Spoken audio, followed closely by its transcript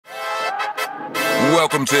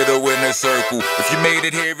Welcome to the winner's circle. If you made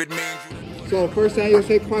it here, it means you. So first annual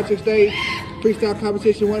QuadTricks Day freestyle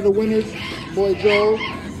competition. One of the winners, boy Joel.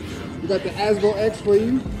 We got the Asgo X for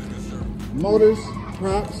you. Motors,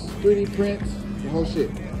 props, 3D prints, the whole shit.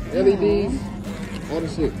 LEDs, all the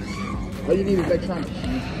shit. All you need is electronics.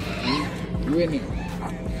 You in there.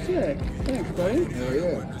 Sick. Thanks, buddy. Hell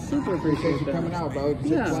yeah. Super Appreciate you coming out, bro.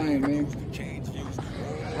 Keep flying, man.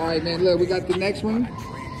 All right, man. Look, we got the next one.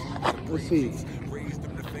 Let's see.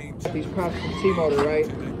 These props from T-Motor, right?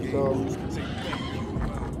 So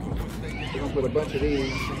we're gonna put a bunch of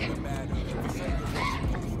these.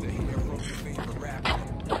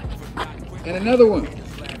 And another one.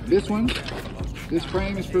 This one. This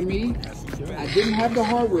frame is for me. I didn't have the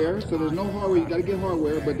hardware, so there's no hardware. You gotta get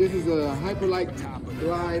hardware. But this is a Hyperlight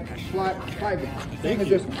Glide flat fiber. Same as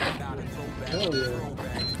this one. Hell yeah.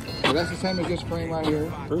 So that's the same as this frame right here.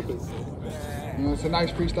 Perfect. You know, it's a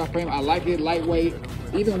nice freestyle frame. I like it, lightweight.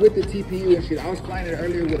 Even with the TPU and shit. I was flying it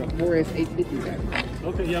earlier with a 4S 850 battery.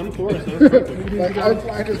 Okay, yeah, I'm a Taurus. So that's perfect. Like I was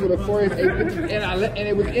flying this with a 4S 850, and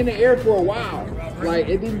it was in the air for a while. Like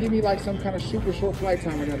it didn't give me like some kind of super short flight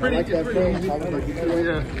time or nothing. I like that frame. So I was like, you know what?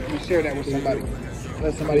 I'm gonna share that with somebody.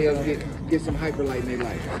 Let somebody else get some Hyperlight in their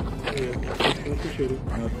life. Yeah, I appreciate it.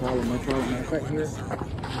 No problem, no problem. Matter of fact, here.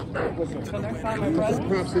 What's up? Next time, my Put brother. some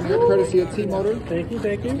props in here, courtesy of T-Motor. Thank you,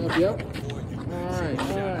 thank you. Yep. All right.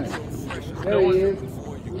 There he is.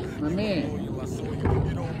 My man.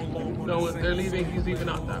 No, they're leaving. He's leaving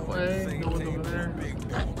out that way. No one's over there.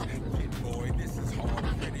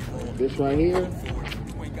 This right here.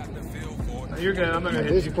 No, you're good. I'm not gonna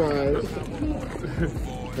This hit you. prize.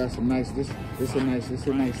 Got some nice. This is a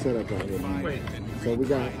nice setup right here, man. Wait. So we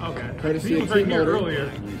got Okay. courtesy He of was right here T-Motor.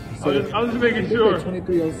 earlier. So I was just making sure.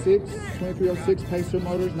 2306 Pacer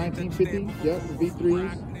motors, 1950. Yep,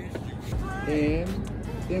 V3s. And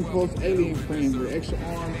Impulse Alien frame with extra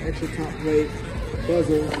arm, extra top plate,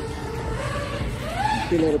 buzzer,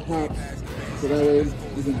 kilo of props. So that way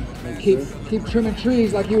you can keep trimming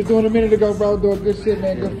trees like you was doing a minute ago, bro. Doing good shit,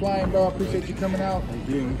 man. Good flying, bro. I appreciate you coming out. Thank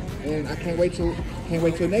you. And I can't wait till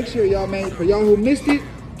next year, y'all, man. For y'all who missed it,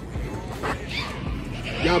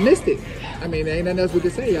 y'all missed it. I mean, there ain't nothing else we can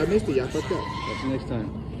say. Y'all missed it. Y'all fucked up. That's the next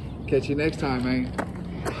time. Catch you next time, man.